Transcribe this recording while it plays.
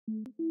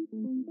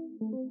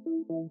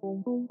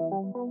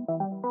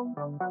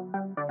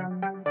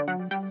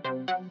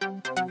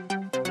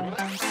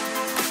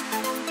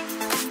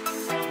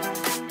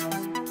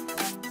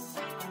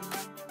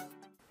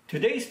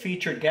Today's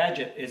featured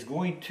gadget is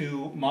going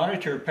to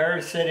monitor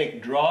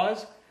parasitic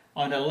draws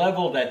on a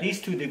level that these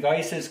two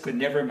devices could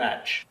never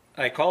match.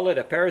 I call it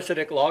a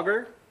parasitic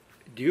logger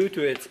due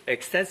to its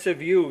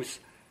extensive use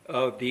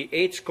of the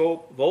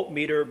HScope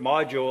voltmeter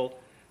module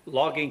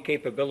logging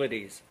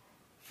capabilities.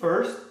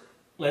 First,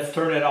 let's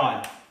turn it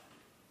on.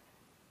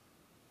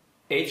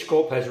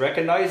 HScope has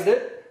recognized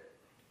it.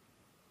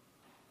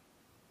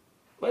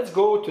 Let's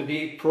go to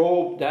the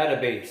probe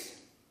database.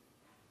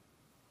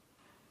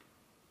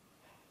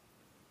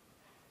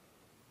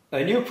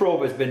 A new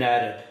probe has been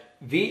added,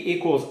 V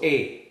equals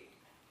A.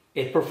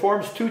 It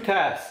performs two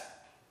tasks.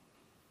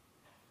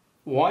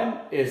 One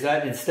is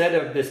that instead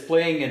of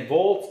displaying in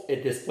volts,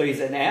 it displays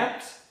in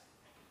amps.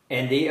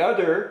 And the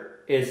other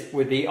is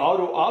with the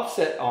auto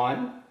offset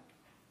on,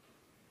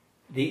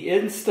 the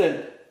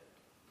instant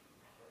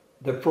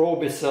the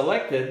probe is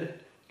selected,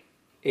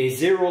 a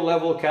zero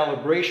level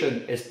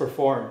calibration is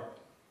performed.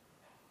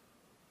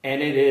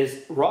 And it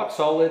is rock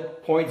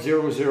solid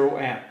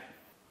 0.00 amp.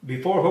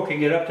 Before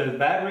hooking it up to the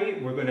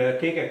battery, we're going to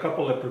take a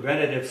couple of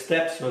preventative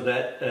steps so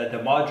that the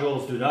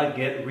modules do not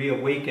get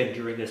reawakened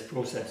during this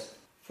process.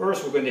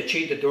 First, we're going to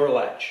cheat the door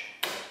latch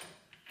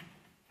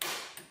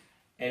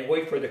and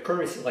wait for the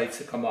courtesy lights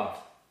to come off.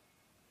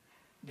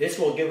 This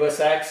will give us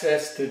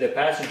access to the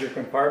passenger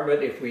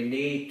compartment if we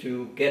need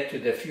to get to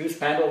the fuse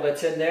panel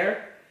that's in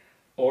there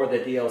or the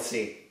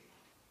DLC.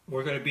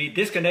 We're going to be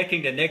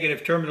disconnecting the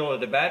negative terminal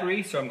of the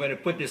battery, so I'm going to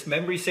put this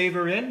memory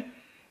saver in.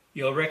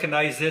 You'll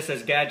recognize this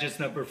as gadgets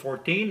number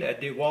 14, a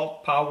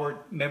DeWalt powered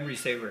memory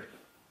saver.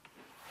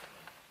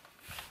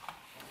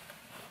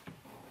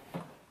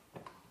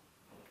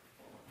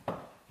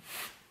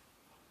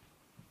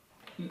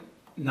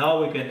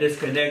 Now we can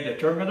disconnect the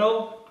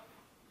terminal.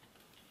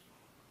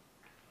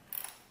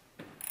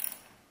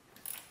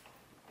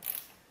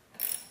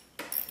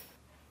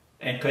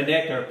 And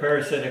connect our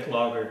parasitic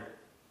logger.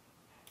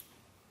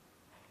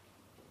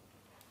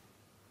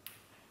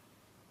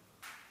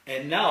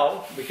 And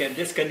now we can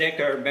disconnect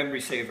our memory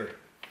saver.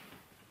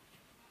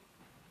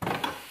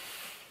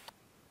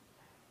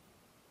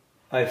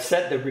 I've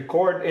set the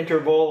record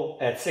interval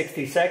at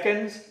 60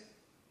 seconds.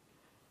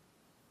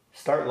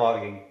 Start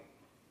logging.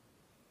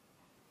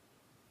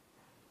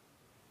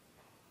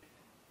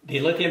 The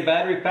lithium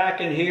battery pack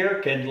in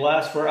here can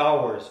last for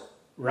hours,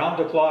 round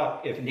the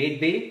clock if need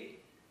be.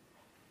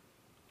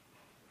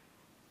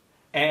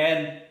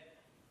 And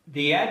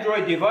the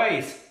Android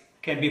device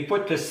can be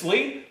put to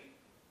sleep,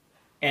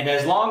 and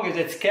as long as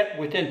it's kept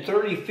within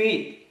 30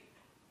 feet,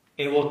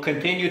 it will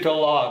continue to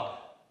log.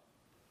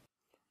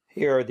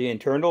 Here are the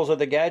internals of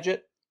the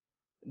gadget.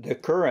 The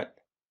current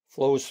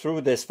flows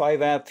through this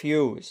 5 amp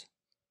fuse,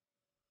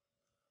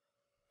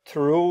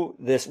 through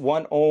this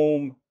 1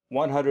 ohm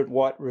 100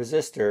 watt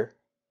resistor,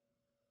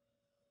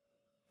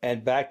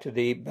 and back to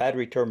the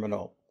battery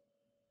terminal.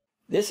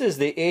 This is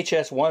the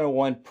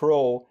HS101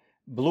 Pro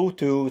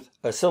Bluetooth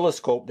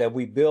oscilloscope that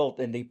we built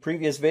in the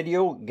previous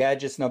video,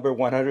 gadgets number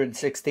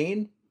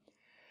 116.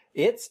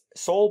 Its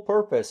sole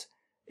purpose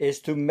is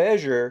to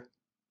measure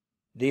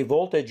the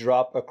voltage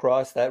drop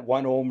across that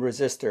 1 ohm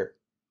resistor.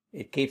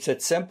 It keeps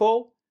it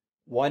simple.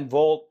 1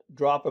 volt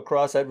drop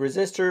across that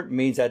resistor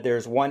means that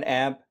there's 1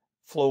 amp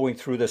flowing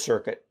through the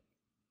circuit.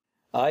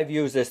 I've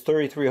used this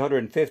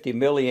 3350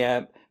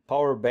 milliamp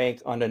power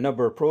bank on a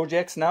number of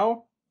projects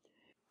now.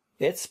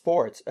 It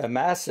sports a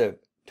massive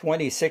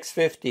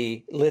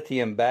 2650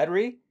 lithium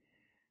battery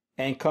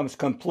and comes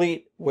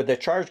complete with a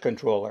charge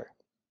controller.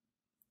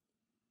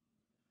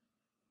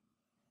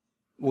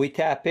 We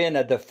tap in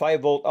at the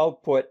 5 volt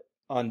output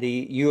on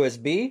the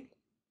USB.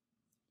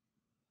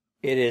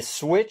 It is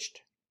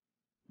switched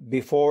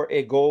before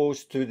it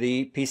goes to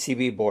the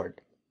PCB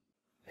board.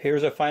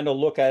 Here's a final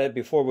look at it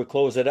before we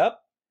close it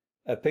up.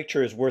 A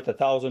picture is worth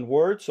 1,000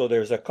 words, so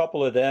there's a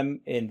couple of them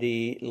in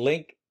the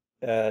link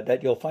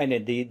that you'll find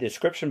in the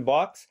description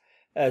box,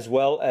 as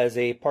well as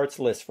a parts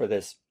list for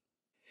this.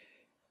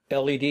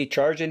 LED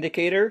charge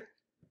indicator,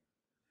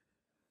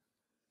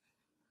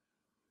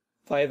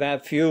 5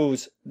 amp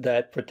fuse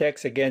that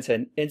protects against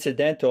an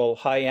incidental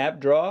high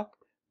amp draw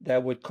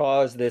that would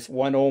cause this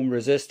 1 ohm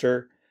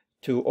resistor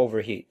to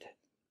overheat.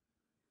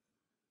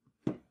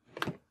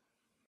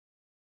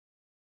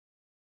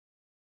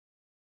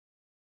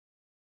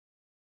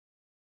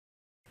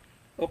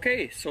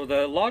 Okay, so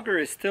the logger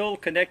is still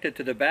connected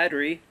to the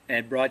battery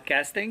and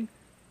broadcasting.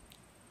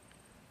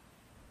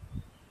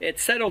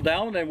 It's settled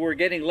down and we're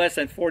getting less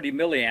than 40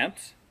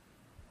 milliamps.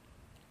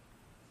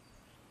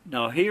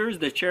 Now here's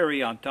the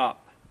cherry on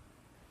top.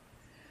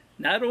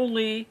 Not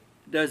only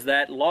does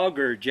that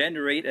logger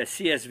generate a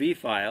CSV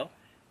file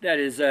that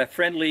is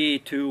friendly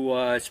to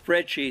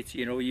spreadsheets,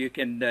 you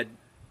can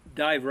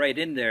dive right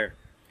in there,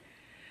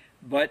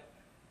 but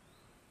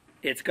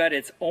it's got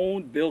its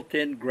own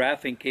built-in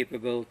graphing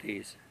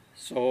capabilities.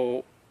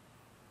 So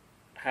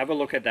have a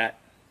look at that.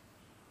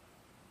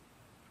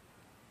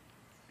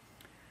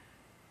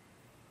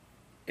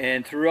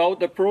 And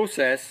throughout the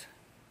process,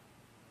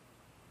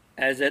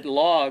 as it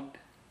logged,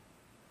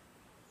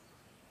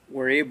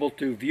 we're able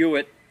to view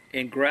it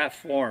in graph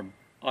form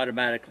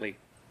automatically.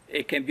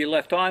 It can be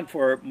left on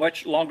for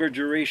much longer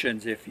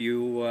durations if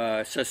you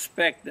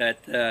suspect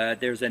that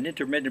there's an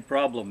intermittent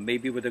problem,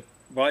 maybe with the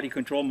body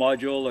control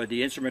module or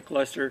the instrument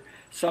cluster,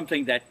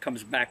 something that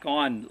comes back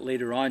on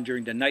later on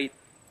during the night.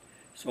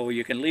 So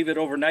you can leave it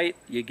overnight,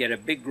 you get a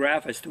big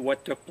graph as to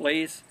what took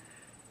place.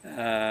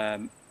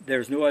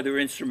 There's no other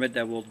instrument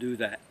that will do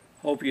that.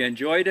 Hope you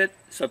enjoyed it.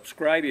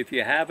 Subscribe if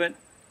you haven't.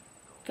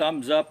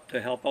 Thumbs up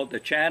to help out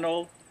the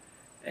channel,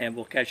 and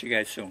we'll catch you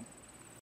guys soon.